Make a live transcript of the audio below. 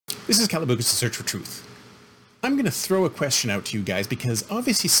This is Calabucas, the Search for Truth. I'm going to throw a question out to you guys because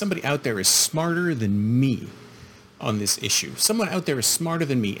obviously somebody out there is smarter than me on this issue. Someone out there is smarter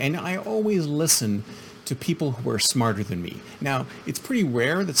than me, and I always listen to people who are smarter than me. Now, it's pretty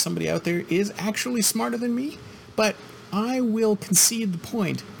rare that somebody out there is actually smarter than me, but I will concede the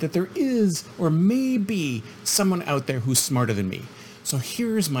point that there is or may be someone out there who's smarter than me. So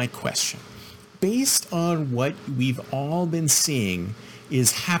here's my question. Based on what we've all been seeing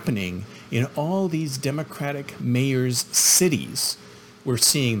is happening in all these Democratic mayors' cities, we're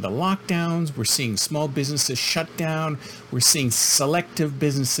seeing the lockdowns, we're seeing small businesses shut down, we're seeing selective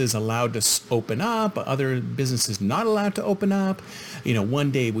businesses allowed to open up, other businesses not allowed to open up. You know,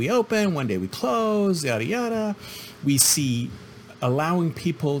 one day we open, one day we close, yada yada. We see allowing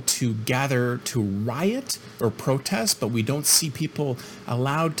people to gather to riot or protest, but we don't see people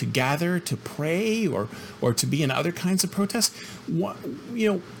allowed to gather to pray or to be in other kinds of protests. What,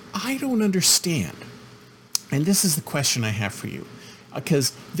 you know, I don't understand. And this is the question I have for you,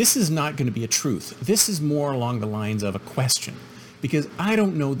 because this is not going to be a truth. This is more along the lines of a question, because I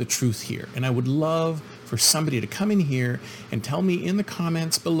don't know the truth here. And I would love for somebody to come in here and tell me in the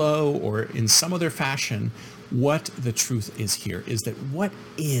comments below or in some other fashion what the truth is here. Is that what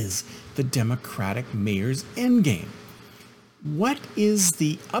is the Democratic mayor's endgame? What is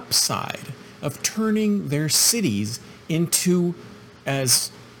the upside of turning their cities into,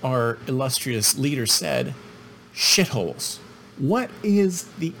 as our illustrious leader said, shitholes? What is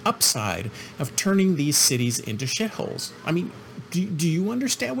the upside of turning these cities into shitholes? I mean, do you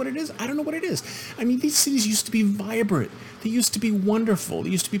understand what it is? I don't know what it is. I mean, these cities used to be vibrant. They used to be wonderful. They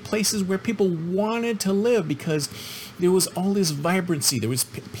used to be places where people wanted to live because there was all this vibrancy. There was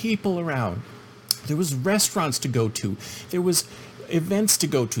people around. There was restaurants to go to. There was events to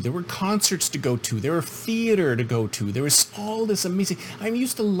go to. There were concerts to go to. There were theater to go to. There was all this amazing. I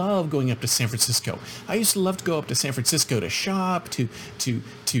used to love going up to San Francisco. I used to love to go up to San Francisco to shop, to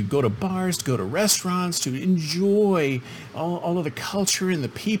go to bars, to go to restaurants, to enjoy all of the culture and the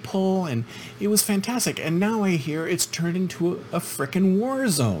people, and it was fantastic. And now I hear it's turned into a frickin' war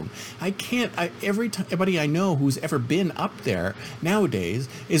zone. Everybody I know who's ever been up there nowadays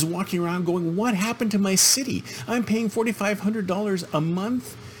is walking around going, what happened to my city? I'm paying $4,500 a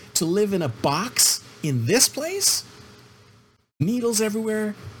month to live in a box in this place? Needles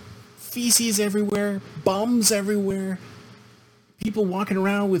everywhere, feces everywhere, bums everywhere, people walking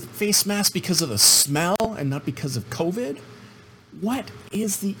around with face masks because of the smell and not because of COVID. What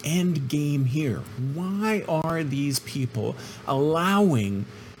is the end game here? Why are these people allowing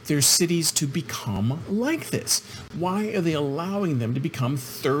their cities to become like this? Why are they allowing them to become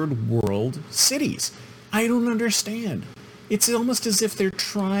third world cities? I don't understand. It's almost as if they're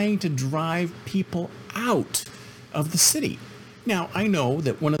trying to drive people out of the city. Now, I know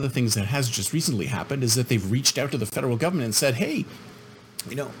that one of the things that has just recently happened is that they've reached out to the federal government and said, hey,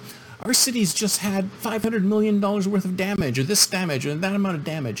 you know, our city's just had $500 million worth of damage, or this damage, or that amount of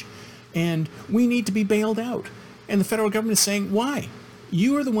damage, and we need to be bailed out. And the federal government is saying, why?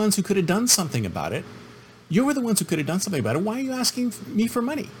 You are the ones who could have done something about it. You were the ones who could have done something about it. Why are you asking me for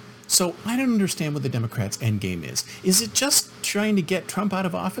money? So I don't understand what the Democrats' end game is. Is it just trying to get Trump out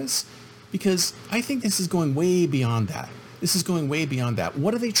of office? Because I think this is going way beyond that. This is going way beyond that.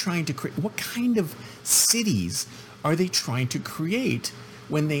 What are they trying to create? What kind of cities are they trying to create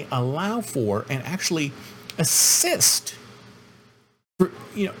when they allow for and actually assist for,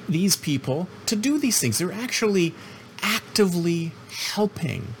 these people to do these things? They're actually actively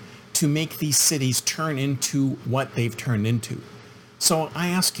helping to make these cities turn into what they've turned into. So I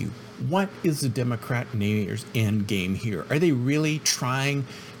ask you, what is the Democrat mayor's end game here? Are they really trying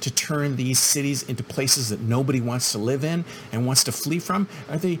to turn these cities into places that nobody wants to live in and wants to flee from?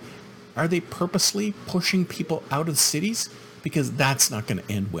 Are they purposely pushing people out of cities? Because that's not going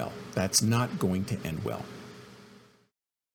to end well. That's not going to end well.